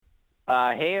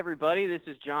Hey, everybody, this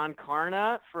is John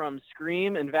Karna from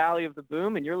Scream and Valley of the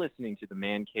Boom, and you're listening to the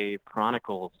Man Cave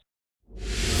Chronicles.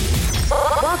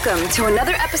 Welcome to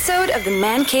another episode of the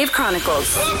Man Cave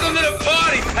Chronicles. Welcome to the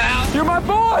party, pal! You're my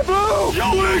boy, Blue!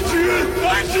 Yo, Adrian!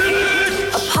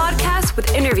 A podcast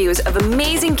with interviews of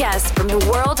amazing guests from the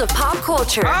world of pop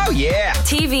culture. Oh, yeah!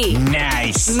 TV.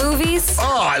 Nice! Movies.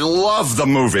 Oh, I love the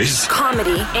movies!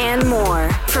 Comedy and more.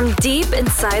 From deep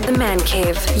inside the Man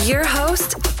Cave, your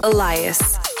host,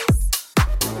 Elias.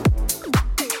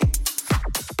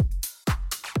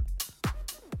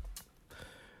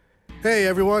 Hey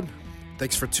everyone,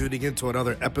 thanks for tuning in to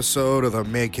another episode of the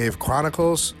Man Cave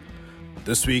Chronicles.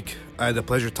 This week, I had the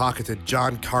pleasure of talking to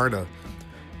John Karna.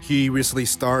 He recently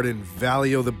starred in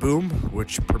Valley of the Boom,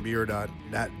 which premiered on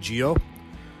Nat Geo.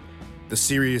 The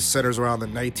series centers around the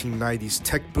 1990s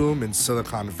tech boom in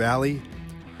Silicon Valley.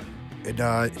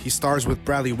 And he stars with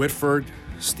Bradley Whitford,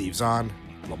 Steve Zahn,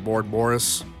 Lamorne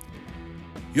Morris.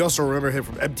 You also remember him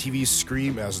from MTV's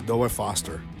Scream as Noah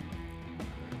Foster.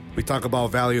 We talk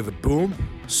about Valley of the Boom,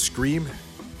 Scream,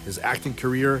 his acting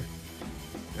career,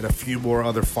 and a few more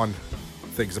other fun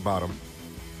things about him.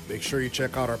 Make sure you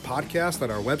check out our podcast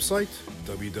on our website,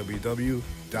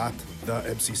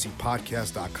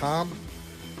 www.themccpodcast.com,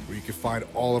 where you can find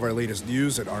all of our latest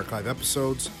news and archive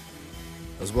episodes,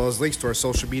 as well as links to our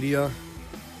social media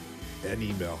and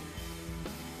email.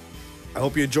 I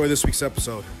hope you enjoyed this week's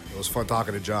episode. It was fun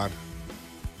talking to John.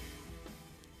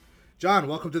 John,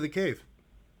 welcome to the cave.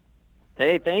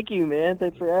 Hey, thank you, man.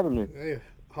 Thanks for having me. Hey,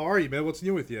 how are you, man? What's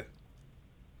new with you?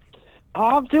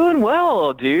 Oh, I'm doing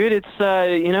well, dude. It's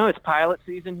it's pilot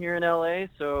season here in LA,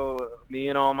 so me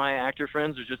and all my actor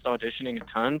friends are just auditioning a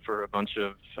ton for a bunch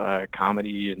of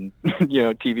comedy and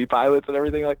TV pilots and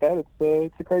everything like that.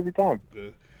 It's a crazy time.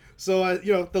 So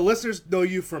the listeners know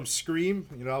you from Scream.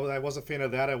 I was a fan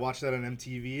of that. I watched that on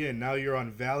MTV, and now you're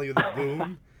on Valley of the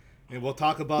Boom, and we'll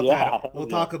talk about that. We'll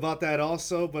talk about that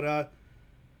also. But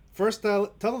first,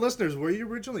 tell the listeners where you're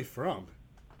originally from.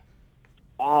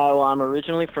 Well, I'm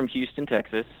originally from Houston,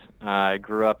 Texas. I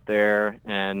grew up there,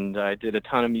 and I did a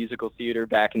ton of musical theater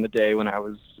back in the day when I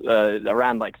was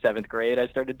around like 7th grade. I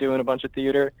started doing a bunch of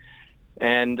theater.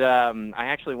 And I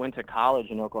actually went to college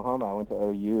in Oklahoma. I went to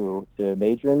OU to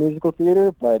major in musical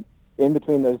theater. But in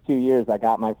between those 2 years, I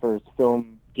got my first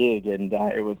film gig, and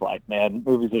it was like, man,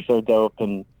 movies are so dope.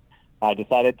 And I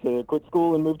decided to quit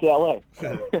school and move to LA.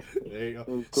 There you go.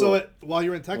 Cool. So while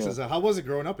you're in Texas, how was it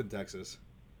growing up in Texas?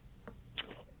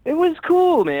 It was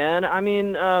cool, man. I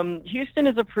mean, Houston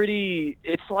is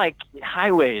it's like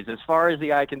highways as far as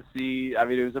the eye can see. I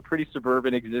mean, it was a pretty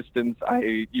suburban existence.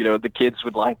 The kids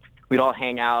we'd all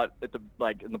hang out at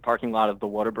in the parking lot of the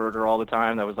Whataburger all the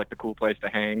time. That was like the cool place to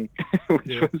hang,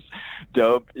 which was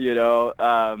dope,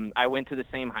 I went to the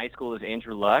same high school as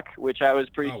Andrew Luck, which I was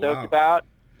pretty stoked about.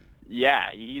 Yeah,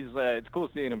 it's cool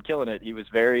seeing him killing it. He was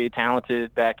very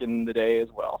talented back in the day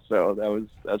as well, so that was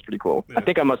pretty cool. Yeah. I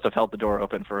think I must have held the door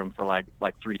open for him for like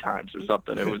 3 times or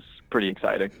something. It was pretty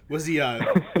exciting. Was he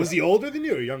older than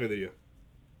you or younger than you?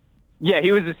 Yeah,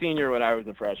 he was a senior when I was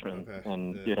a freshman, okay.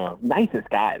 And nicest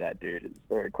guy, that dude. It's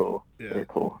very cool. Yeah. Very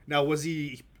cool. Now, was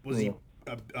he?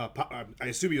 I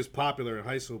assume he was popular in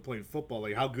high school playing football.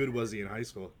 Like, how good was he in high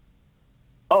school?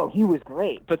 Oh, he was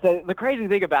great. But the crazy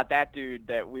thing about that dude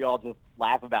that we all just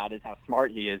laugh about is how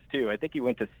smart he is, too. I think he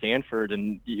went to Stanford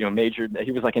and, majored.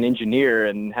 He was like an engineer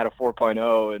and had a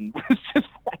 4.0 and was just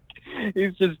like,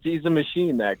 he's a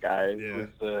machine, that guy. Yeah.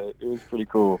 It was pretty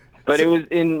cool. But it was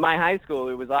in my high school,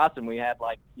 it was awesome. We had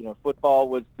football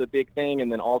was the big thing. And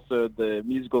then also the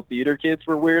musical theater kids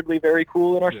were weirdly very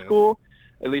cool in our school.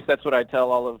 At least that's what I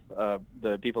tell all of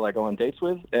the people I go on dates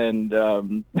with. And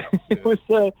it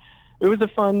was a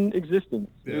fun existence.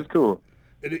 Yeah. It was cool.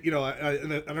 And I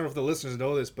don't know if the listeners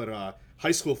know this, but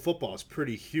high school football is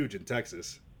pretty huge in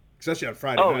Texas, especially on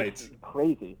Friday nights. It's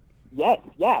crazy. Yes,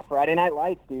 yeah, Friday Night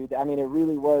Lights, dude. I mean, it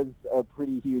really was a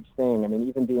pretty huge thing. I mean,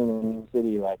 even being in New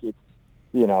City, it's,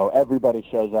 everybody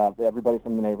shows up, everybody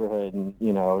from the neighborhood, and,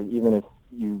 even if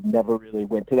you never really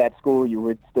went to that school, you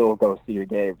would still go see your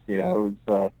games. It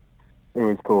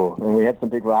was cool. And we had some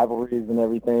big rivalries and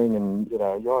everything, and, you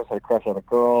always had a crush on a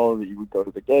girl that you would go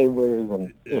to the game with,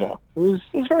 and, it was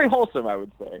very wholesome, I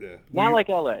would say. Yeah. Not like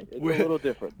LA. It's a little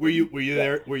different. Were you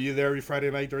there? Were you there every Friday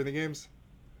night during the games?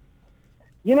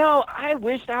 I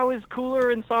wished I was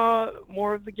cooler and saw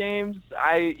more of the games.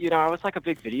 I was like a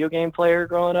big video game player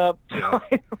growing up. Yeah.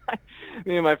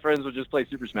 Me and my friends would just play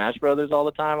Super Smash Brothers all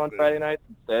the time on Friday nights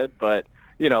instead, but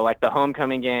like the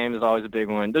homecoming game is always a big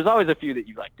one. There's always a few that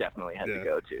you definitely had to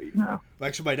go to.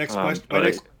 Actually,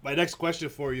 my next question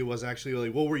for you was actually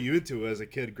what were you into as a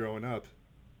kid growing up?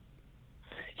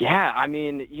 Yeah, I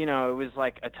mean, it was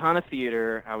like a ton of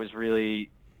theater I was really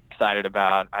excited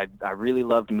about. I really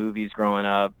loved movies growing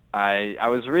up. I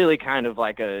was really kind of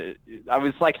like I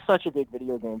was like such a big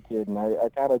video game kid, and I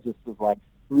kind of just was like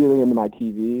really into my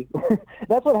TV.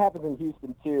 That's what happens in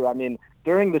Houston too. I mean,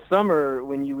 during the summer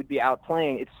when you would be out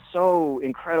playing, it's so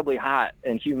incredibly hot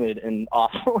and humid and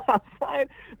awful outside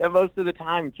that most of the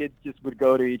time kids just would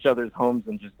go to each other's homes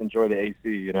and just enjoy the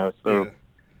AC. So. Yeah.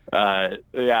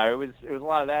 Yeah, it was a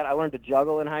lot of that. I learned to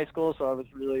juggle in high school, so I was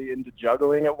really into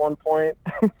juggling at one point.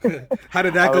 How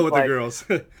did that I go was with the girls?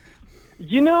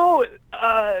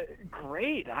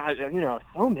 Great.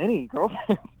 So many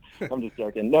girlfriends. I'm just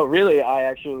joking. No, really, I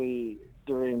actually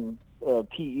during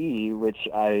PE, which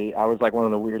I was like one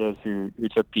of the weirdos who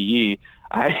took PE.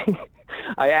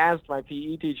 I asked my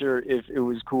PE teacher if it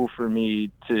was cool for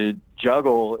me to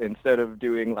juggle instead of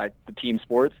doing like the team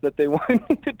sports that they wanted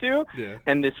me to do. Yeah.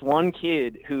 And this one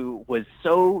kid who was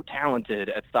so talented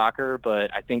at soccer, but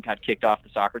I think got kicked off the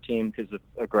soccer team because of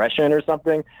aggression or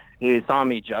something. He saw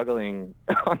me juggling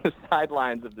on the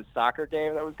sidelines of the soccer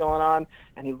game that was going on,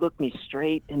 and he looked me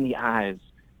straight in the eyes.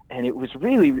 And it was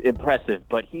really impressive,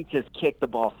 but he just kicked the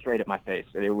ball straight at my face.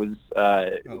 And it was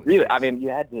really, I mean, you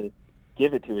had to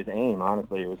give it to his aim,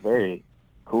 honestly. It was very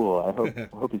cool. I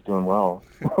hope he's doing well.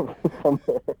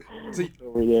 Somewhere So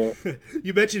over there.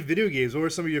 you mentioned video games. What were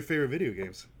some of your favorite video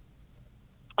games?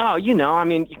 Oh, I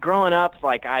mean, growing up,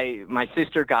 like my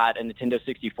sister got a Nintendo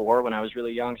 64 when I was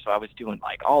really young, so I was doing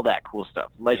like all that cool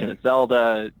stuff. Legend of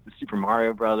Zelda, the Super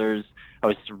Mario Brothers. I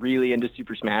was really into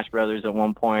Super Smash Brothers at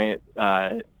one point.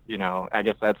 I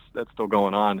guess that's still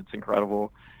going on. It's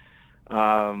incredible.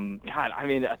 God, I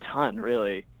mean, a ton,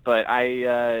 really. But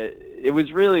it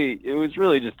was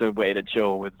really just a way to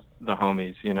chill with the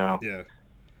homies, Yeah,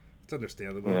 it's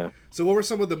understandable. Yeah. So what were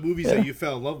some of the movies that you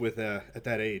fell in love with at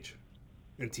that age,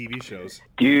 and TV shows?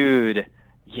 Dude,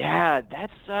 yeah,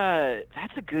 that's a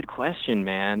good question,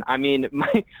 man. I mean,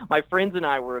 my friends and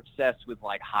I were obsessed with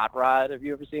like Hot Rod. Have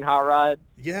you ever seen Hot Rod?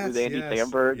 Yes, With Andy yes.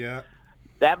 Samberg? Yeah.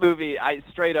 That movie, I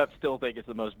straight up still think it's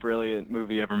the most brilliant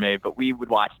movie ever made, but we would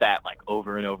watch that like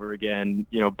over and over again.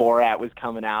 Borat was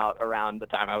coming out around the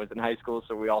time I was in high school,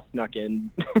 so we all snuck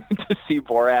in to see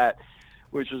Borat,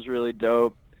 which was really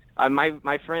dope.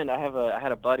 My friend, I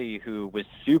had a buddy who was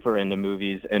super into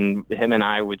movies, and him and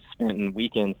I would spend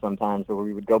weekends sometimes where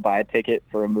we would go buy a ticket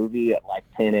for a movie at like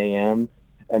 10 a.m.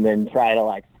 and then try to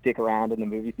like stick around in the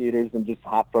movie theaters and just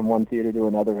hop from one theater to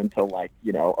another until like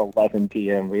 11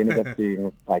 p.m. We ended up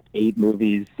seeing like 8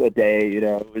 movies a day.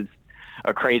 It was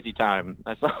a crazy time.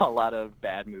 I saw a lot of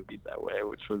bad movies that way,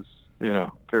 which was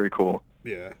very cool.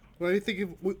 Yeah. Well, I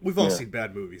think we've all seen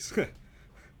bad movies.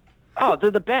 Oh, they're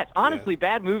the best. Honestly,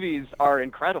 bad movies are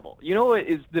incredible. You know what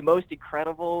is the most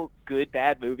incredible good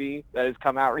bad movie that has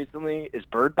come out recently is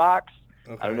Bird Box.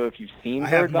 Okay. I don't know if you've seen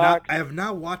Bird Box. I have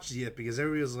not watched it yet because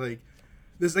everybody's like,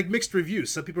 there's like mixed reviews.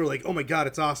 Some people are like, "Oh my god,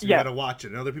 it's awesome! Yeah. You gotta watch it."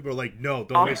 And other people are like, "No,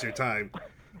 don't waste your time."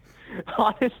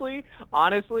 Honestly,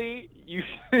 you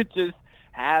should just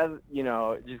have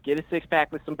just get a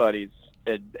 6-pack with some buddies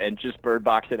and just Bird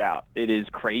Box it out. It is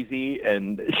crazy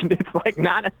and it's like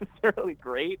not necessarily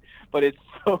great, but it's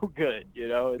so good.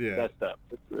 It's messed up.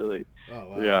 It's really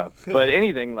But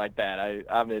anything like that,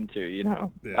 I'm into. Yeah.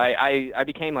 I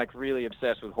became like really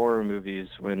obsessed with horror movies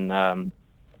when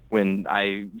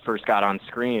I first got on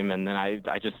Scream, and then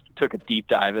I just took a deep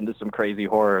dive into some crazy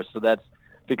horror. So that's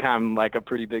become like a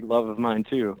pretty big love of mine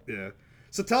too. Yeah.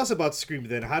 So tell us about Scream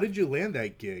then. How did you land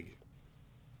that gig?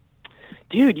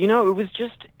 Dude, it was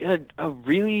just a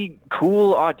really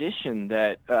cool audition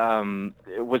that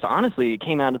it was honestly, it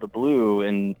came out of the blue.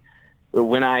 And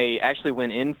when I actually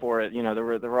went in for it, there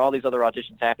were all these other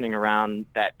auditions happening around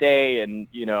that day. And,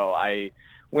 I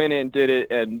went in, did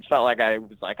it, and felt like I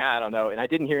was like, I don't know. And I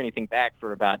didn't hear anything back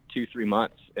for about 2-3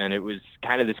 months. And it was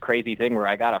kind of this crazy thing where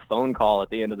I got a phone call at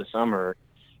the end of the summer,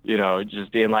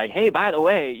 just being like, hey, by the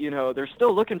way, they're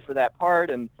still looking for that part.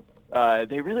 And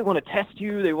they really want to test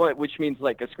you. Which means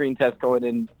like a screen test going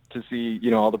in to see,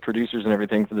 all the producers and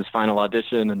everything for this final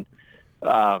audition. And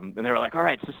they were like, all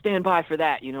right, so stand by for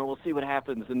that. We'll see what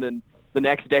happens. And then the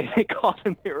next day they called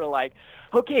and they were like,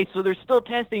 okay, so they're still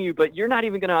testing you, but you don't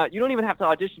even have to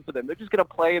audition for them. They're just going to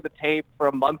play the tape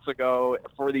from months ago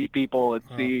for these people and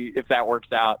see if that works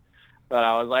out. But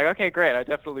I was like, okay, great. I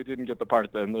definitely didn't get the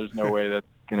part then. There's no way that's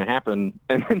going to happen.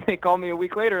 And then they called me a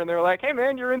week later and they were like, hey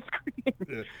man, you're in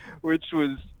Scream, which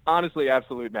was honestly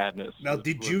absolute madness. Now,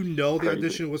 did you know the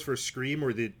audition was for Scream,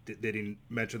 or they didn't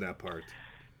mention that part?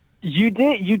 You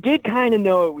did kind of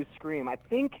know it was Scream. I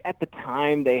think at the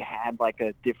time they had like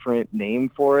a different name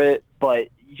for it, but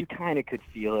you kind of could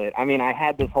feel it. I mean, I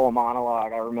had this whole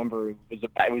monologue. I remember it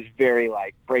was very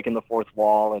like breaking the fourth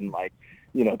wall and like,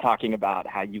 talking about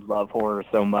how you love horror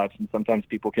so much and sometimes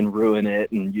people can ruin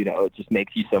it and, it just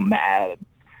makes you so mad.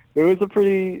 It was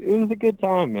a good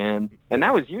time, man. And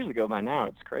that was years ago by now.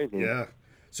 It's crazy. Yeah.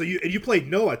 So you played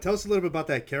Noah. Tell us a little bit about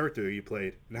that character you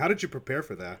played and how did you prepare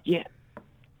for that? Yeah.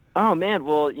 Oh man.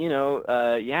 Well,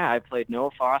 I played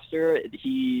Noah Foster.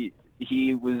 He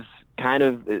was kind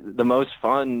of the most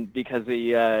fun because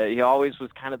he always was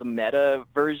kind of the meta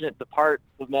version, the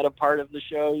meta part of the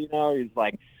show. He's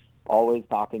like always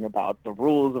talking about the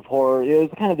rules of horror. It was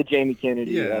kind of the Jamie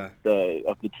Kennedy of the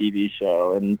TV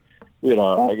show, and he's a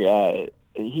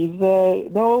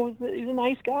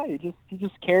nice guy. He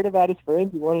just cared about his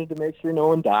friends. He wanted to make sure no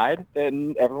one died,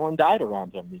 and everyone died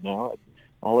around him.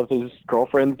 All of his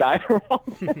girlfriends died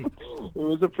around him. It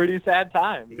was a pretty sad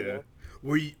time. Yeah.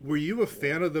 Were you a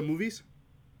fan of the movies?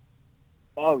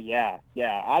 Oh yeah.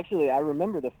 Actually, I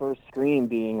remember the first Scream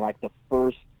being like the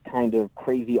first kind of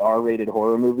crazy R-rated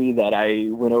horror movie that I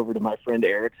went over to my friend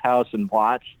Eric's house and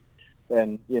watched.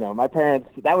 And my parents.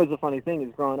 That was the funny thing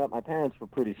is growing up, my parents were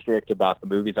pretty strict about the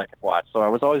movies I could watch, so I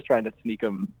was always trying to sneak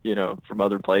them, from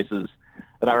other places.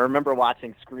 And I remember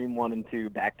watching Scream 1 and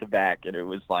 2 back to back, and it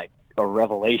was like a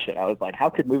revelation. I was like, how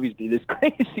could movies be this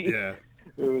crazy? Yeah.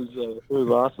 It was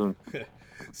awesome.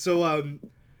 So,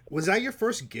 was that your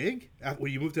first gig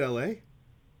when you moved to LA?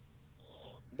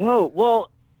 No,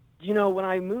 well, when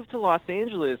I moved to Los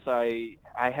Angeles, I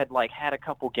had had a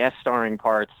couple guest starring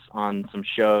parts on some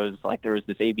shows. Like there was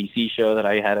this ABC show that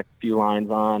I had a few lines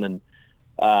on, and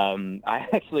there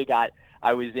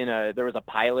was a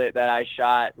pilot that I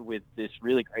shot with this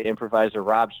really great improviser,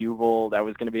 Rob Hubel, that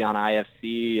was going to be on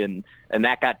IFC, and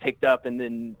that got picked up and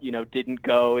then, didn't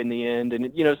go in the end.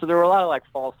 And, so there were a lot of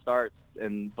false starts,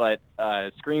 but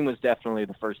Scream was definitely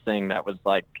the first thing that was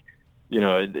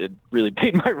it really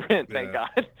paid my rent, thank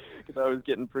God, because I was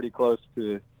getting pretty close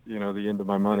to, the end of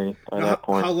my money at that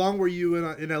point. How long were you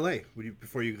in LA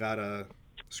before you got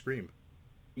Scream?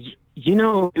 It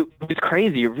was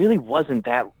crazy. It really wasn't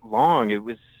that long. It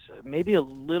was maybe a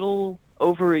little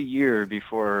over a year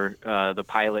before the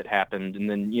pilot happened. And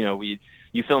then,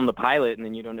 you film the pilot and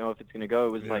then you don't know if it's going to go. It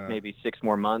was maybe 6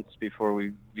 more months before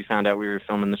we found out we were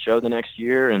filming the show the next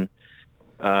year. And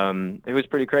it was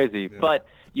pretty crazy. Yeah. But,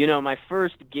 my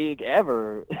first gig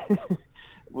ever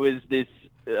was this,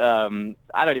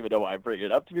 I don't even know why I bring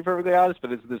it up, to be perfectly honest,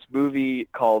 but it's this movie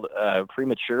called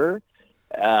Premature.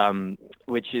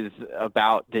 Which is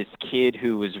about this kid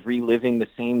who was reliving the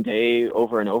same day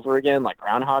over and over again, like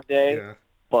Groundhog Day. Yeah.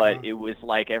 But it was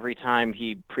like every time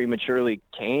he prematurely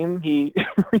came, he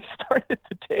restarted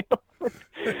the day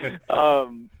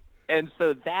over. And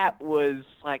so that was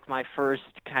like my first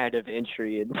kind of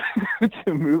entry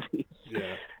into movies.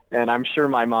 Yeah. And I'm sure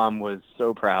my mom was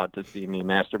so proud to see me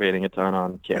masturbating a ton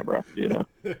on camera,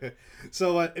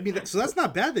 So so that's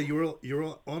not bad that you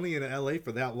were only in LA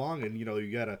for that long, and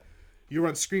you were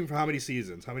on Scream for how many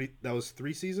seasons? That was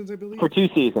 3 seasons, I believe. For 2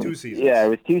 seasons. 2 seasons. Yeah, it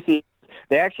was 2 seasons.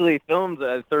 They actually filmed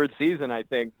a 3rd season, I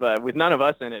think, but with none of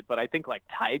us in it. But I think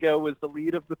Tyga was the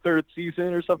lead of the 3rd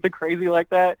season or something crazy like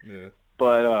that. Yeah.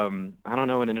 But I don't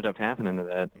know what ended up happening to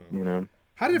that.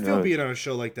 How did it feel being on a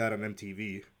show like that on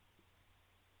MTV?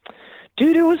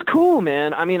 Dude, it was cool,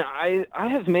 man. I mean, I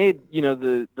have made,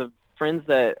 the friends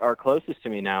that are closest to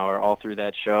me now are all through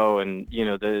that show, and,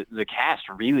 the cast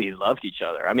really loved each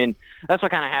other. I mean, that's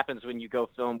what kind of happens when you go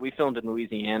film. We filmed in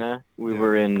Louisiana. We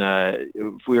were in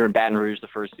Baton Rouge the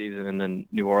first season and then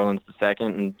New Orleans the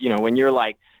second. And, when you're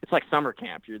it's like summer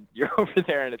camp. You're over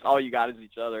there and it's all you got is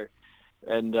each other.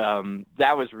 And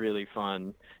that was really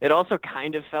fun. It also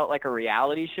kind of felt like a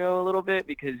reality show a little bit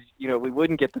because, we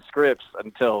wouldn't get the scripts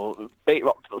until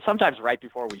sometimes right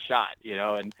before we shot,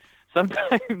 and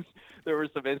sometimes there were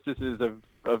some instances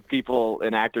of people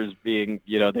and actors being,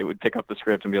 they would pick up the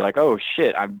script and be like, oh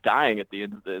shit, I'm dying at the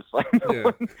end of this. Like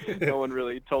no one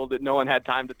really told it. No one had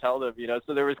time to tell them,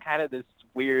 so there was kind of this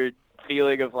weird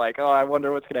feeling of like, oh, I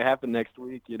wonder what's going to happen next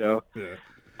week, Yeah.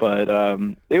 But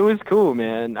it was cool,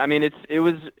 man. I mean, it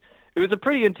was a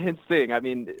pretty intense thing. I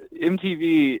mean,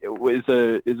 MTV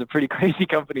is a pretty crazy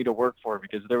company to work for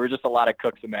because there were just a lot of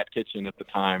cooks in that kitchen at the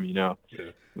time, Yeah.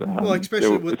 Well,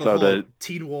 especially with the whole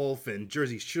Teen Wolf and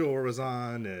Jersey Shore was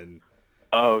on, and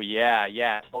oh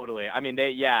yeah, totally. I mean,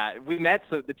 we met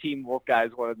the Teen Wolf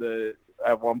guys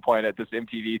at one point at this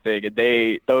MTV thing,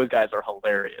 and those guys are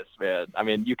hilarious, man. I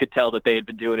mean, you could tell that they had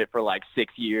been doing it for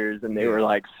 6 years, and they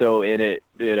were so in it,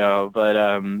 But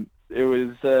it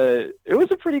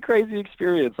was a pretty crazy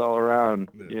experience all around,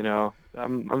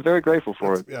 I'm very grateful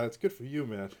for it. Yeah, it's good for you,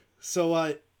 man. So,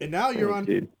 and now you're on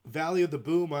Dude. Valley of the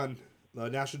Boom on the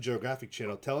National Geographic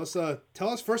Channel. Tell us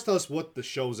what the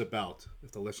show's about,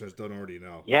 if the listeners don't already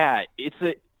know. Yeah,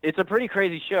 it's a pretty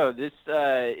crazy show. This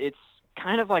it's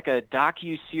kind of like a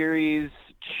docu-series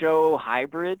show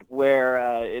hybrid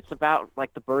where it's about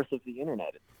like the birth of the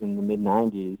internet. It's in the mid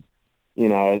 90s. You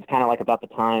know, it's kind of like about the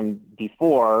time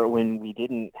before when we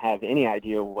didn't have any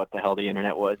idea what the hell the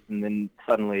internet was, and then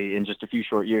suddenly in just a few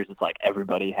short years, it's like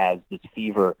everybody has this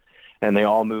fever, and they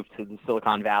all move to the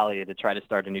Silicon Valley to try to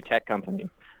start a new tech company.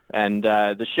 And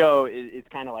the show is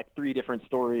kind of like three different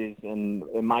stories. And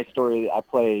in my story, I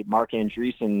play Mark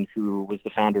Andreessen, who was the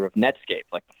founder of Netscape,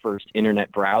 like the first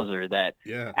internet browser that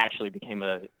actually became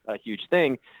a huge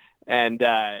thing. And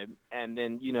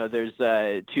then, you know, there's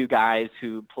two guys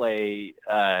who play,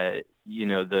 you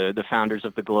know, the founders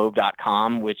of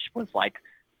theglobe.com, which was like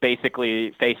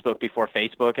basically Facebook before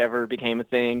Facebook ever became a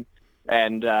thing.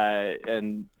 And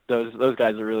those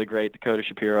guys are really great, Dakota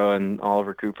Shapiro and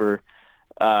Oliver Cooper.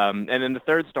 And then the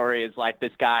third story is like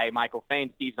this guy, Michael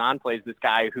Fain. Steve Zahn plays this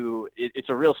guy who it's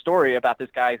a real story about this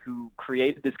guy who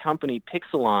created this company,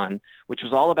 Pixelon, which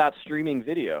was all about streaming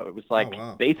video. It was like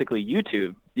basically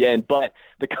YouTube. Yeah, but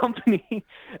the company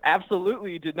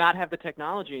absolutely did not have the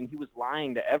technology, and he was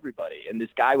lying to everybody. And this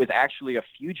guy was actually a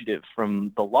fugitive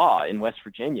from the law in West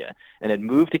Virginia and had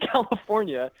moved to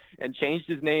California and changed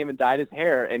his name and dyed his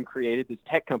hair and created this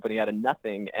tech company out of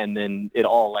nothing. And then it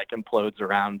all like implodes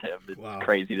around him. It's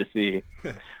crazy to see.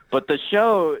 But the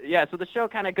show, so the show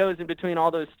kind of goes in between all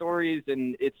those stories,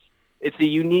 and it's a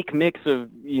unique mix of,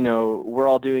 you know, we're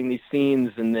all doing these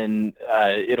scenes, and then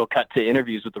it'll cut to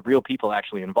interviews with the real people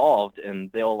actually involved,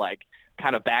 and they'll like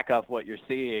kind of back up what you're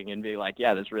seeing and be like,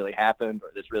 yeah, this really happened,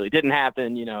 or this really didn't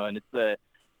happen, you know. And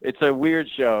it's a weird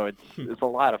show. It's a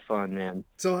lot of fun, man.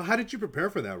 So how did you prepare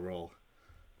for that role?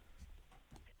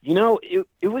 You know,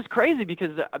 it was crazy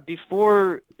because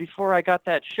before I got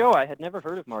that show, I had never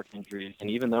heard of Mark Andreessen,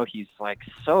 even though he's like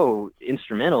so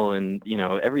instrumental in, you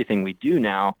know, everything we do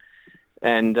now.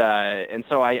 And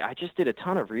so I just did a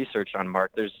ton of research on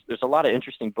Mark. There's a lot of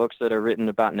interesting books that are written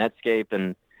about Netscape,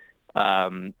 and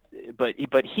but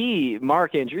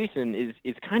Mark Andreessen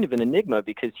is kind of an enigma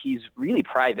because he's really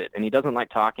private and he doesn't like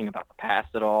talking about the past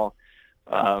at all.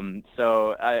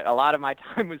 So a lot of my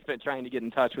time was spent trying to get in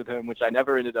touch with him, which I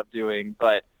never ended up doing.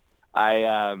 But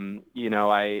I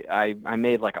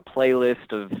made like a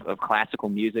playlist of classical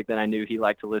music that I knew he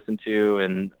liked to listen to,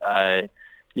 and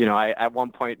you know, at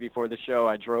one point before the show,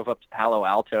 I drove up to Palo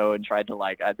Alto and tried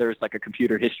to there's like a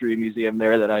computer history museum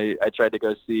there that I tried to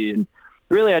go see. And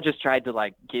really, I just tried to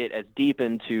like get as deep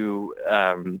into,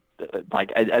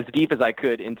 as deep as I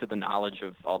could into the knowledge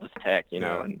of all this tech, you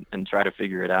know, and try to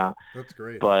figure it out. That's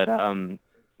great. But,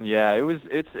 yeah, it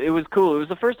was cool. It was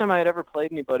the first time I had ever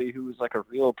played anybody who was like a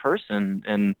real person.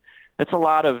 And it's a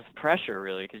lot of pressure,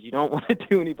 really, because you don't want to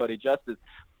do anybody justice.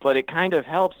 But it kind of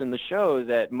helps in the show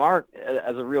that Mark,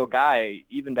 as a real guy,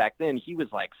 even back then, he was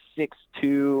like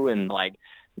 6'2" and like,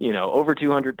 you know, over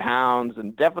 200 pounds,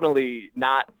 and definitely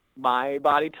not my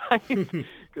body type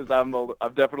because I'm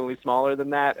definitely smaller than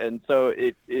that. And so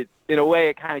it in a way,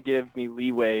 it kind of gives me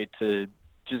leeway to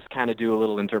just kind of do a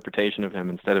little interpretation of him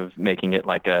instead of making it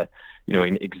like a, you know,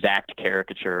 an exact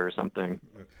caricature or something.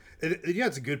 And you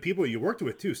had some good people you worked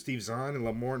with too, Steve Zahn and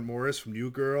Lamorne Morris from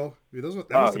New Girl. I mean, that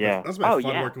must have been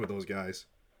fun working with those guys.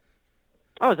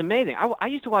 Oh, it was amazing. I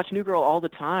used to watch New Girl all the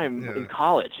time in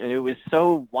college, and it was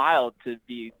so wild to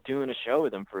be doing a show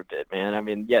with him for a bit, man. I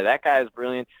mean, yeah, that guy is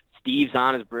brilliant. Steve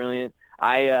Zahn is brilliant.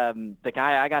 The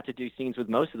guy I got to do scenes with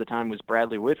most of the time was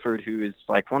Bradley Whitford, who is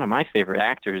like one of my favorite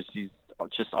actors. He's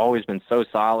just always been so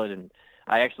solid, and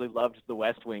I actually loved The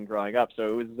West Wing growing up.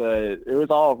 So it was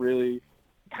all really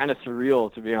kind of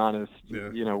surreal, to be honest,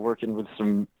 you know, working with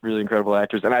some really incredible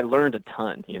actors. And I learned a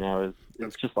ton, you know,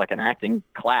 it's just like an acting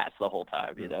class the whole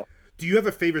time, you know. Do you have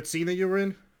a favorite scene that you were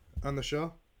in on the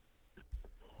show?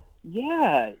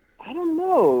 Yeah, I don't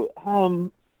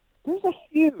know. There's a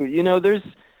few, you know,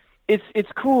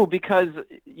 it's cool because,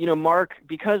 you know, Mark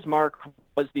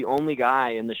was the only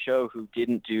guy in the show who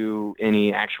didn't do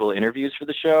any actual interviews for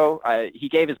the show. He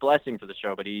gave his blessing for the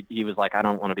show, but he was like, I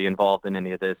don't want to be involved in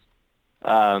any of this.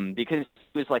 Because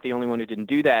he was like the only one who didn't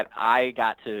do that. I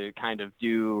got to kind of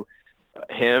do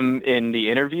him in the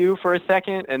interview for a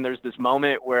second, and there's this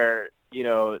moment where, you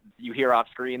know, you hear off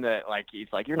screen that like he's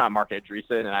like, "You're not Mark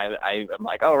Andreessen," and I'm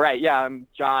like, "Oh right, yeah, I'm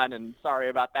John, and sorry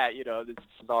about that. You know, this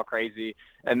is all crazy."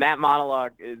 And that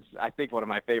monologue is, I think, one of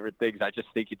my favorite things. I just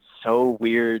think it's so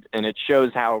weird, and it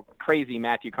shows how crazy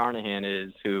Matthew Carnahan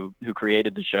is, who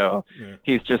created the show. Yeah.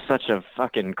 He's just such a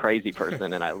fucking crazy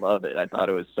person, and I love it. I thought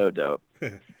it was so dope.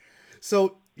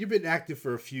 So you've been active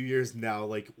for a few years now.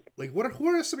 Like who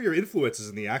are some of your influences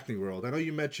in the acting world? I know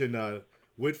you mentioned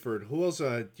Whitford. Who else?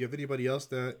 Do you have anybody else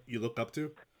that you look up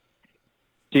to?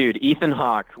 Dude, Ethan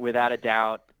Hawke, without a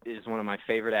doubt, is one of my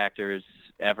favorite actors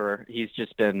ever. He's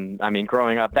just been, I mean,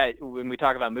 growing up, that when we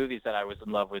talk about movies that I was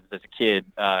in love with as a kid,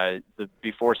 the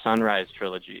Before Sunrise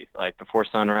trilogy, like Before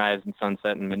Sunrise and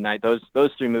Sunset and Midnight, those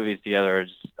three movies together are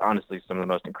just honestly some of the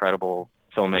most incredible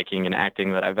filmmaking and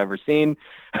acting that I've ever seen.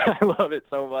 I love it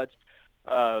so much.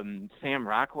 Sam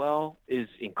Rockwell is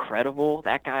incredible.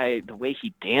 That guy, the way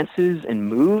he dances and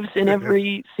moves in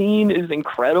every scene is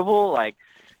incredible. Like,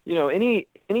 you know, any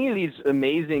of these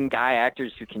amazing guy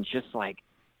actors who can just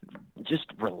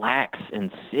relax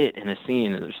and sit in a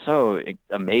scene, they're so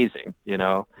amazing, you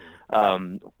know.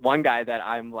 One guy that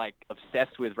I'm like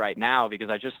obsessed with right now,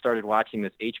 because I just started watching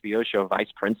this HBO show,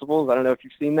 Vice Principals. I don't know if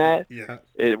you've seen that. Yeah.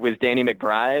 It was Danny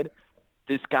McBride.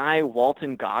 This guy,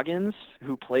 Walton Goggins,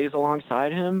 who plays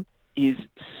alongside him, is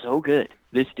so good.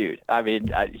 This dude. I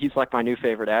mean, he's like my new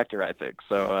favorite actor, I think.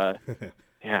 So,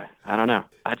 yeah, I don't know.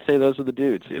 I'd say those are the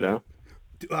dudes, you know.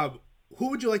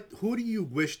 Who do you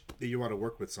wish that you want to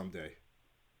work with someday?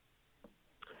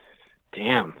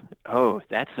 Damn. Oh,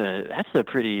 that's a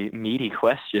pretty meaty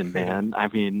question, man. I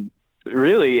mean,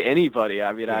 really anybody.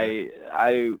 I mean,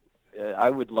 yeah. I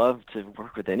would love to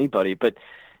work with anybody, but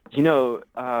you know,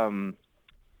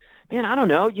 man, I don't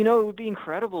know. You know, it would be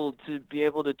incredible to be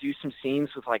able to do some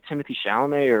scenes with like Timothée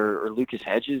Chalamet or Lucas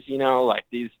Hedges, you know, like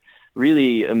these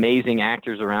really amazing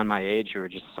actors around my age who are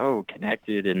just so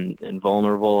connected and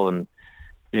vulnerable. And,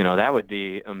 you know, that would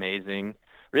be amazing.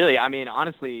 Really, I mean,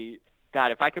 honestly,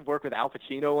 God, if I could work with Al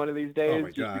Pacino one of these days,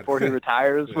 just before he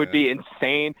retires, yeah, would be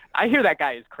insane. I hear that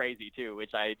guy is crazy too,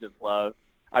 which I just love.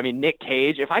 I mean, Nick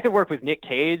Cage. If I could work with Nick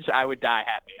Cage, I would die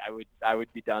happy. I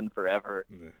would be done forever.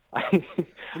 Yeah.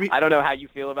 I don't know how you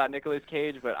feel about Nicolas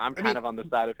Cage, but I'm kind of on the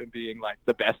side of him being like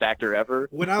the best actor ever.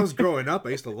 When I was growing up,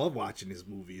 I used to love watching his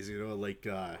movies. You know, like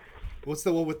what's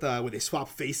the one with where they swap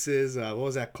faces? What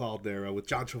was that called there with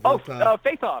John Travolta? Oh,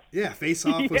 Face Off. Yeah, Face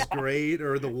Off was great.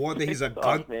 Or the one that he's a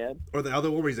gun, man. Or the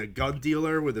other one where he's a gun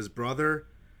dealer with his brother.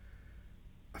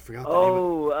 I forgot the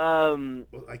name of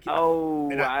it. I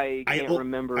can't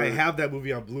remember. I have that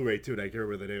movie on Blu-ray too, and I can't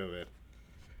remember the name of it.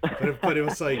 But it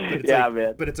was like,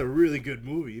 man. But it's a really good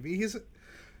movie. I mean,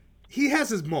 he has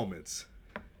his moments.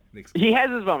 He has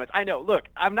his moments. I know. Look,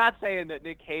 I'm not saying that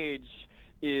Nick Cage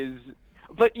is,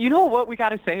 but you know what we got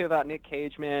to say about Nick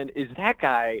Cage, man, is that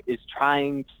guy is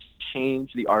trying to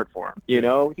change the art form. You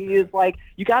know, he is like,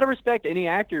 you got to respect any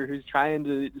actor who's trying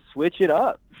to switch it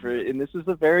up. And this is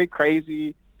a very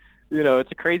crazy, you know,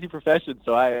 it's a crazy profession.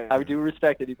 So I do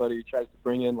respect anybody who tries to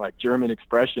bring in like German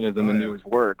expressionism into his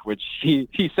work, which he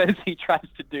says he tries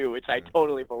to do, which I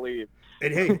totally believe.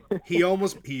 And hey, he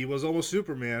was almost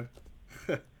Superman.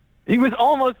 He was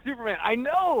almost Superman. I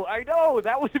know.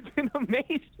 That would have been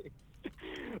amazing.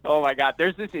 Oh my God.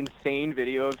 There's this insane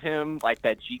video of him like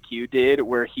that GQ did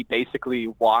where he basically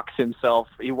walks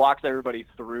everybody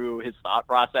through his thought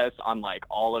process on like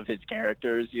all of his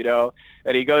characters, you know,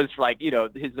 and he goes for like, you know,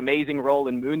 his amazing role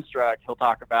in Moonstruck, he'll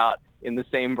talk about in the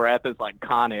same breath as like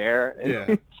Con Air.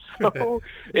 And so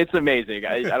it's amazing.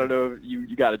 I don't know.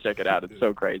 You got to check it out. It's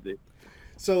so crazy.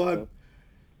 So,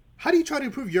 how do you try to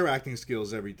improve your acting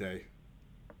skills every day?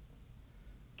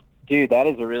 Dude, that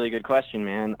is a really good question,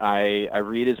 man. I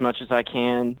read as much as I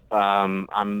can.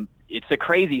 It's a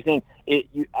crazy thing.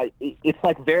 It's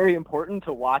like very important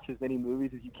to watch as many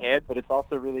movies as you can, but it's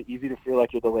also really easy to feel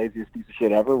like you're the laziest piece of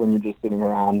shit ever when you're just sitting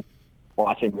around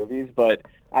watching movies. But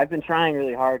I've been trying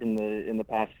really hard in the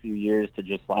past few years to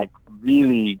just like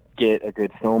really get a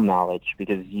good film knowledge,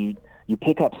 because you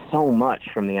pick up so much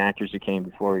from the actors who came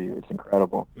before you. It's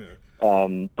incredible. Yeah.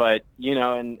 But you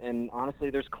know, and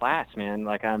honestly, there's class, man.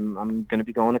 Like I'm going to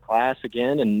be going to class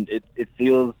again, and it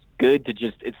feels good to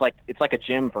just, it's like a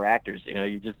gym for actors. You know,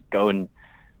 you just go and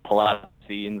pull out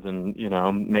scenes and, you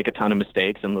know, make a ton of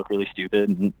mistakes and look really stupid.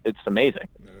 And it's amazing.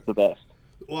 It's the best.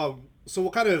 Well, so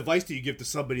what kind of advice do you give to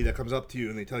somebody that comes up to you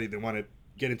and they tell you they want to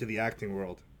get into the acting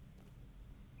world?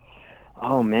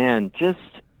 Oh man, just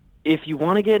if you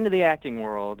want to get into the acting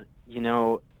world, you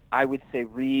know, I would say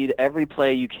read every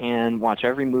play you can, watch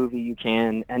every movie you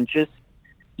can, and just,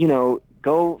 you know,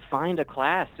 go find a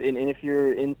class. And if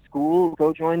you're in school,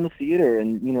 go join the theater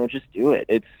and, you know, just do it.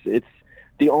 It's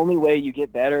the only way you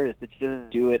get better is to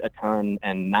just do it a ton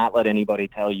and not let anybody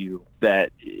tell you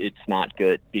that it's not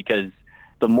good. Because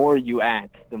the more you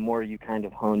act, the more you kind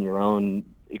of hone your own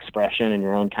expression and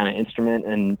your own kind of instrument.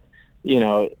 And, you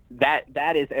know,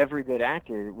 that is every good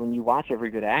actor. When you watch every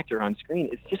good actor on screen,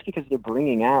 it's just because they're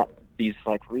bringing out these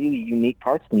like really unique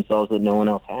parts of themselves that no one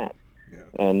else has.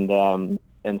 Yeah.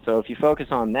 And so if you focus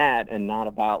on that and not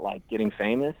about like getting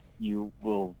famous, you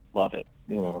will love it,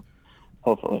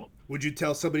 hopefully. Would you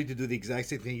tell somebody to do the exact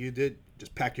same thing you did?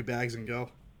 Just pack your bags and go?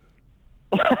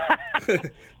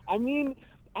 I mean,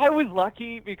 I was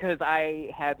lucky because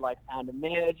I had like found a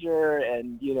manager,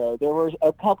 and there were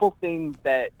a couple things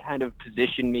that kind of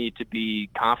positioned me to be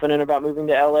confident about moving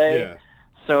to LA. Yeah.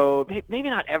 So maybe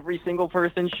not every single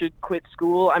person should quit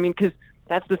school. I mean, because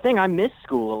that's the thing. I miss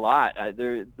school a lot.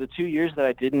 The 2 years that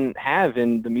I didn't have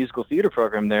in the musical theater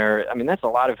program there, I mean, that's a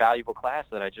lot of valuable class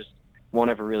that I just won't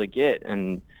ever really get.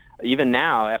 And even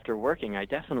now, after working, I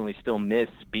definitely still miss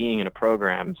being in a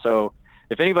program. So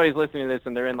if anybody's listening to this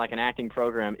and they're in like an acting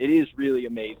program, it is really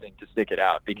amazing to stick it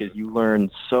out because you learn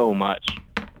so much.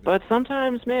 But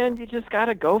sometimes, man, you just got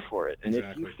to go for it. And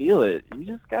Exactly. if you feel it, you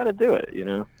just got to do it,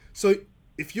 So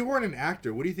if you weren't an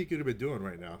actor, what do you think you'd have been doing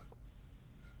right now?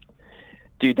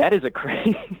 Dude, that's a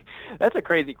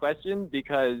crazy question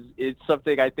because it's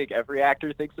something I think every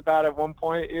actor thinks about at one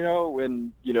point,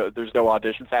 when, there's no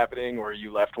auditions happening or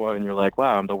you left one and you're like,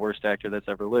 wow, I'm the worst actor that's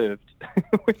ever lived,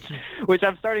 which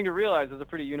I'm starting to realize is a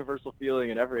pretty universal feeling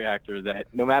in every actor that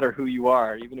no matter who you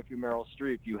are, even if you're Meryl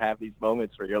Streep, you have these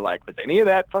moments where you're like, was any of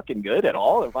that fucking good at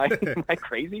all? Am I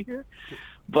crazy here?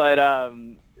 But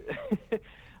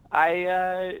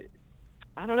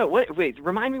I don't know. Wait,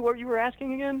 remind me what you were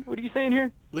asking again? What are you saying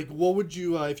here? Like, what would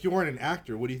you, if you weren't an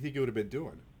actor, what do you think you would have been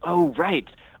doing? Oh, right.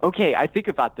 Okay, I think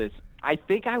about this. I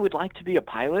think I would like to be a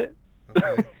pilot.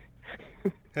 Okay.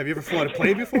 Have you ever flown a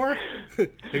plane before? Have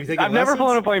you taken I've never lessons?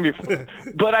 flown a plane before,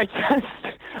 but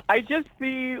I just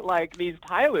see like these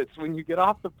pilots when you get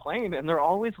off the plane, and they're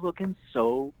always looking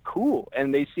so cool,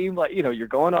 and they seem like you're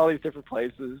going to all these different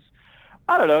places.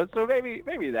 I don't know, so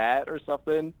maybe that or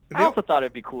something. I also thought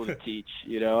it'd be cool to teach.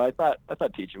 I thought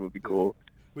teaching would be cool.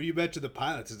 Well, you mentioned the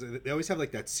pilots. They always have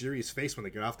like that serious face when they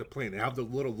get off the plane. They have the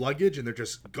little luggage and they're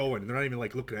just going. They're not even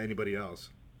like looking at anybody else.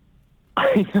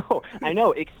 I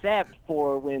know, except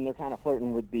for when they're kind of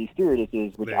flirting with the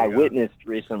stewardesses, which I witnessed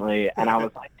recently, and I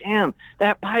was like, damn,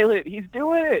 that pilot, he's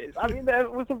doing it. I mean,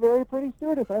 that was a very pretty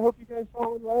stewardess. I hope you guys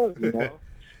fall in love,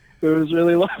 It was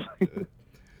really lovely.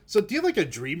 So do you have like a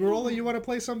dream role that you want to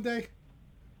play someday?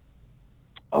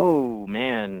 Oh,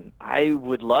 man, I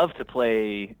would love to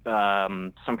play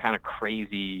some kind of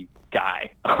crazy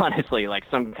guy, honestly, like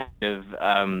some kind of,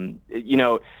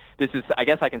 this is, I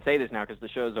guess I can say this now because the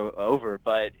show's over,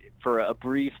 but for a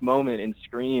brief moment in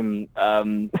Scream,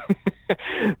 the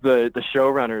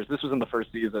showrunners, this was in the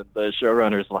first season, the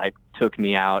showrunners like took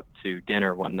me out to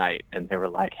dinner one night and they were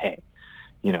like, hey,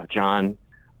 John,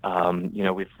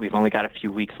 we've only got a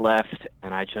few weeks left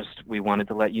and we wanted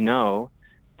to let you know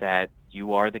that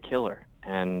you are the killer.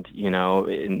 And,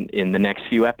 in the next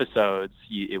few episodes,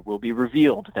 it will be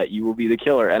revealed that you will be the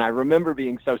killer. And I remember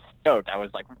being so stoked. I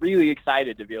was like really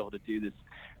excited to be able to do this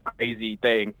crazy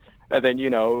thing. And then,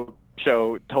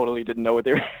 show totally didn't know what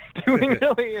they were doing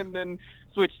really, and then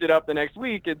switched it up the next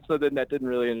week. And so then that didn't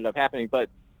really end up happening. But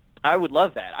I would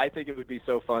love that. I think it would be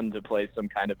so fun to play some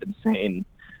kind of insane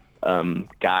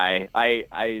guy.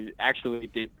 I actually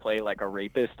did play like a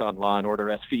rapist on Law and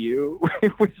Order SVU,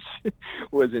 which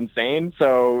was insane.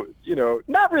 So,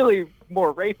 not really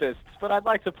more rapists, but I'd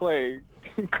like to play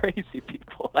crazy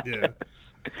people. Yeah.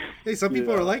 Hey, some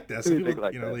people are like that. Some people,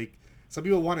 that. like some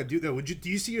people want to do that. Do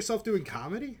you see yourself doing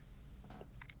comedy?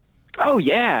 Oh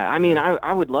yeah. I mean,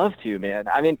 I would love to, man.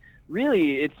 I mean,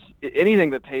 really, it's anything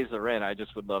that pays the rent. I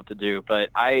just would love to do. But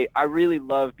I really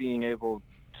love being able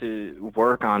to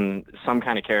work on some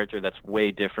kind of character that's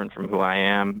way different from who I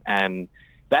am. And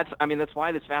that's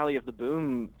why this Valley of the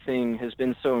Boom thing has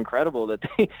been so incredible, that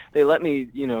they let me,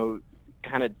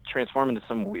 kind of transform into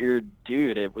some weird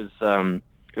dude. It was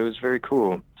very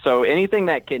cool. So anything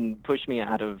that can push me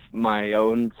out of my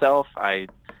own self, I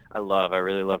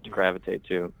really love to gravitate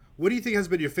to. What do you think has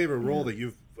been your favorite role that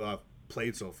you've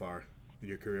played so far in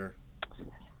your career?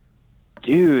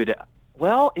 Dude,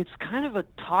 well, it's kind of a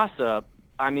toss-up.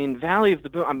 I mean, Valley of the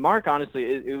Boom, Mark, honestly,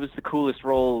 it was the coolest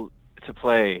role to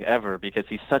play ever because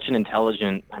he's such an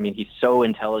intelligent, he's so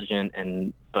intelligent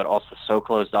but also so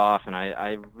closed off, and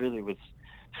I really was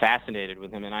fascinated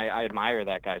with him, and I admire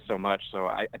that guy so much. So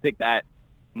I think that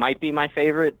might be my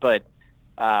favorite, but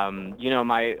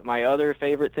my other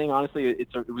favorite thing, honestly, it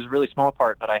was a really small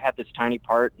part, but I had this tiny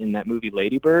part in that movie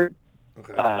Lady Bird.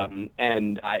 Okay.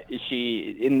 And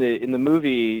she in the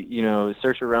movie,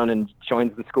 Saoirse Ronan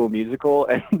joins the school musical,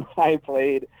 and I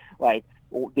played like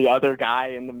the other guy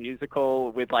in the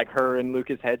musical with like her and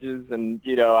Lucas Hedges, and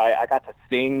I got to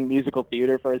sing musical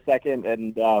theater for a second,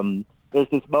 and there's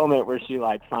this moment where she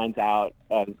like finds out,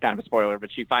 it's kind of a spoiler,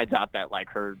 but she finds out that like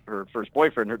her first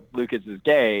boyfriend, Lucas, is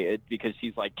gay because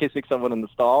he's like kissing someone in the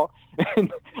stall.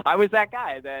 And I was that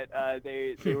guy that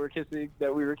they were kissing,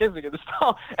 that we were kissing in the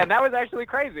stall, and that was actually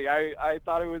crazy. I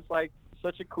thought it was like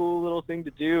such a cool little thing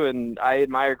to do, and I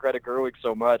admire Greta Gerwig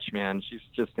so much, man. She's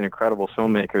just an incredible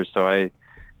filmmaker. So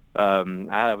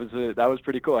that was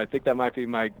pretty cool. I think that might be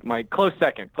my close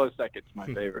second. Close second to my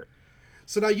favorite.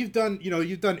 So now you've done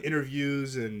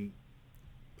interviews and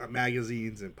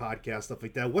magazines and podcasts, stuff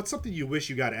like that. What's something you wish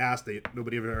you got asked that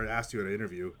nobody ever asked you in an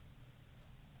interview?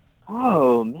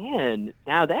 Oh man,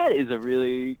 now that is a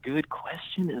really good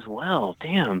question as well.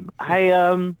 Damn,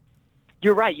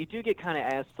 you're right. You do get kind of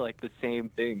asked like the same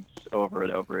things over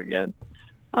and over again.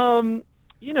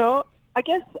 You know, I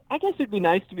guess it'd be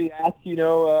nice to be asked. You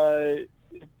know,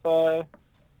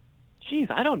 geez,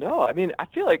 I don't know. I mean, I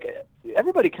feel like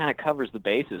everybody kind of covers the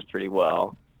bases pretty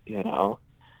well. You know,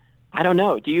 I don't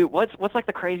know. What's like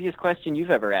the craziest question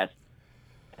you've ever asked?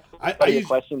 A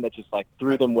question that just like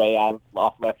threw them way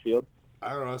off left field.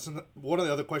 I don't know. So one of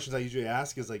the other questions I usually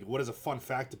ask is like, what is a fun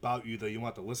fact about you that you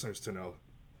want the listeners to know,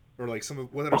 or like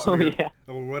what are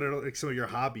some of your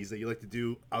hobbies that you like to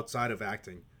do outside of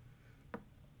acting?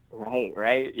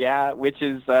 Right, yeah. Which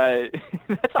is that's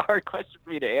a hard question for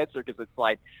me to answer because it's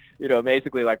like, you know,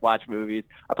 basically like watch movies.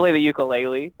 I play the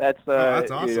ukulele. That's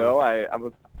awesome. You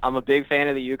know, I'm a big fan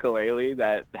of the ukulele.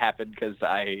 That happened because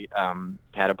I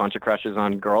had a bunch of crushes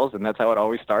on girls, and that's how it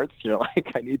always starts. You know,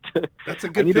 like I need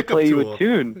to play you a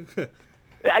tune.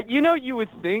 You know, you would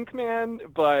think, man,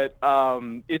 but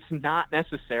it's not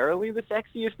necessarily the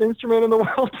sexiest instrument in the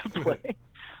world to play.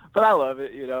 But I love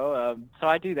it, you know. So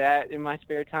I do that in my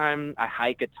spare time. I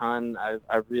hike a ton. I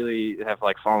really have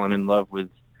like fallen in love with,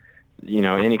 you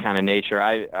know, any kind of nature.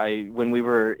 I when we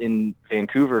were in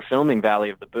Vancouver filming Valley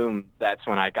of the Boom, that's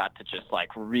when I got to just like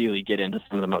really get into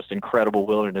some of the most incredible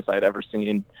wilderness I'd ever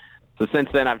seen. So since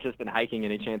then, I've just been hiking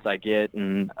any chance I get,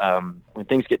 and when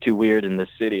things get too weird in this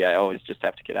city, I always just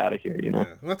have to get out of here, you know.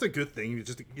 Yeah. Well, that's a good thing. You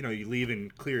just, you know, you leave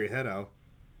and clear your head out.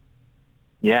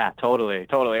 Yeah, totally.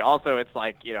 Also, it's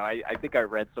like, you know, I think I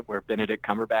read somewhere Benedict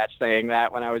Cumberbatch saying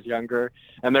that when I was younger,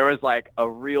 and there was like a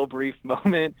real brief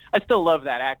moment. I still love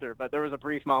that actor, but there was a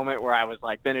brief moment where I was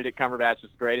like, Benedict Cumberbatch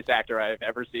is the greatest actor I've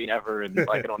ever seen ever, and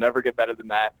like it'll never get better than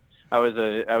that. I was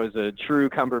a true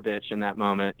Cumberbitch in that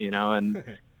moment, you know, and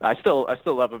I still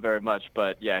love him very much.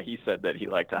 But yeah, he said that he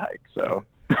liked to hike, so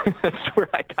that's where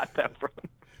I got that from.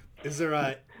 Is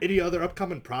there any other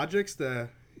upcoming projects that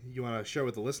you want to share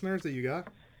with the listeners that you got?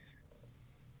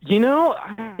 You know,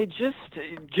 I just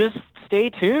stay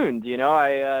tuned. You know,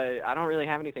 I don't really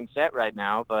have anything set right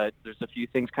now, but there's a few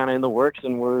things kind of in the works,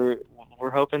 and we're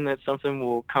hoping that something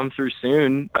will come through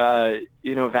soon.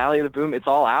 You know, Valley of the Boom, it's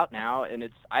all out now, and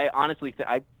I honestly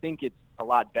I think it's a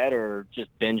lot better just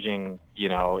binging, you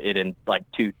know, it in like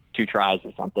two tries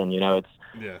or something. You know,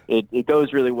 it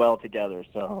goes really well together.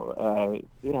 So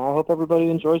you know, I hope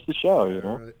everybody enjoys the show. You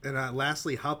know. Right. And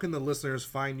lastly, how can the listeners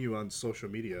find you on social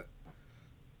media?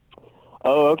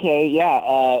 Oh, okay, yeah.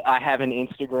 I have an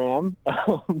Instagram.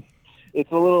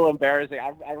 It's a little embarrassing.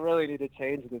 I really need to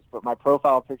change this, but my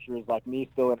profile picture is like me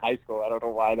still in high school. I don't know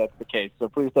why that's the case, so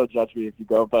please don't judge me if you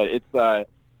go. But it's my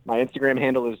Instagram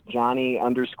handle is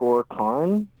Johnny_Karn,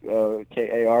 Karn,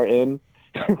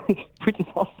 which is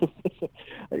also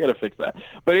I gotta fix that.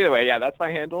 But anyway, yeah, that's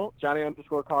my handle,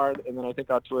 Johnny_Karn, and then I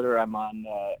think on Twitter I'm on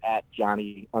at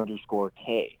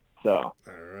Johnny_K. So, all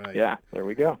right. Yeah, there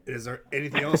we go. Is there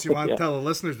anything else you want to tell the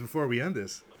listeners before we end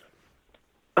this?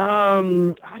 I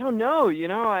don't know. You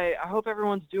know, I hope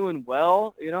everyone's doing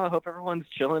well. You know, I hope everyone's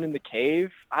chilling in the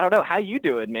cave. I don't know. How you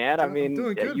doing, man? I mean,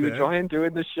 doing good, you man. Enjoying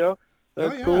doing this show?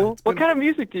 That's cool. What kind of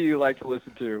music do you like to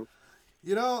listen to?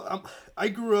 You know, I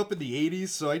grew up in the 80s,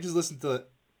 so I just listen to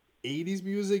 80s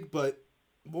music, but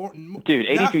Dude,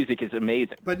 80s music is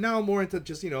amazing. But now I'm more into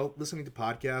just, you know, listening to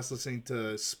podcasts, listening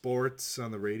to sports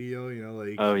on the radio, you know,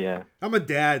 like... Oh, yeah. I'm a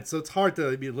dad, so it's hard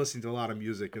to be listening to a lot of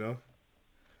music, you know?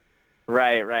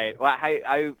 Right. Well,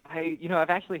 I you know,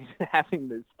 I've actually been having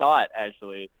this thought,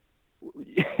 actually.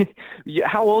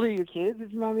 How old are your kids,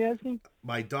 if you mind me asking?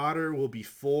 My daughter will be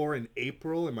 4 in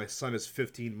April, and my son is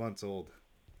 15 months old.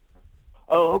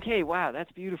 Oh, okay. Wow,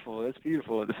 that's beautiful.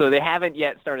 So they haven't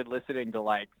yet started listening to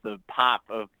like the pop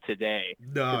of today.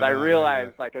 No, I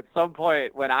realized like at some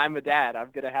point when I'm a dad,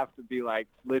 I'm gonna have to be like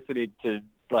listening to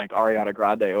like Ariana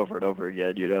Grande over and over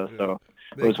again. You know, so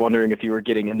I was wondering if you were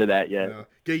getting into that yet. No,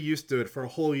 get used to it. For a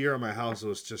whole year in my house, it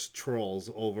was just Trolls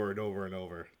over and over and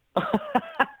over.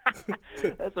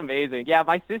 That's amazing. Yeah,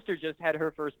 my sister just had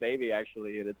her first baby,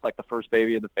 actually, and it's like the first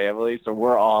baby in the family. So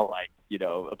we're all like,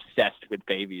 obsessed with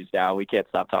babies now. We can't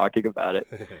stop talking about it.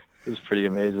 It was pretty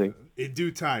amazing. In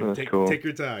due time. Take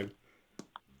your time.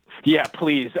 Yeah,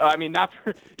 please. I mean, not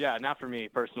for me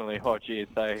personally. Oh, geez,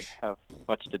 I have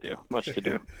much to do.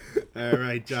 All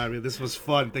right, John. This was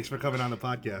fun. Thanks for coming on the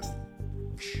podcast.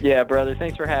 Yeah, brother.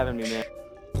 Thanks for having me, man.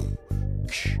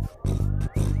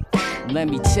 Let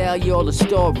me tell you all a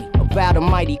story about a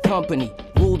mighty company.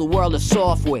 Rule the world of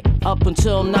software up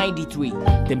until 93.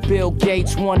 Then Bill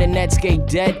Gates wanted Netscape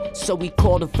dead, so he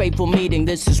called a fateful meeting.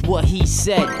 This is what he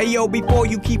said. Hey yo, before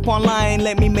you keep on lying,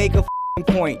 let me make a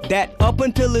point that up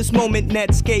until this moment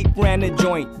Netscape ran the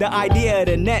joint. The idea of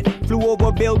the net flew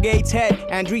over Bill Gates' head.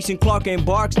 Andreessen, Clark, and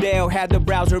Barksdale had the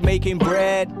browser making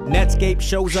bread. Netscape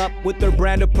shows up with their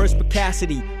brand of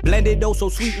perspicacity, blended oh so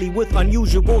sweetly with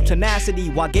unusual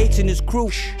tenacity, while Gates and his crew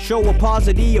show a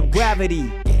paucity of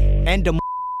gravity and the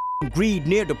greed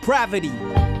near depravity.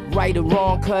 Right or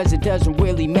wrong, cause it doesn't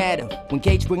really matter. When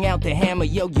Gates bring out the hammer,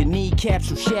 yo, your kneecaps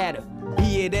will shatter.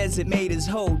 Be it as it may, this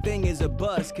whole thing is a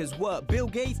bust, cause what Bill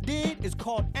Gates did is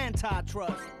called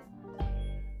antitrust.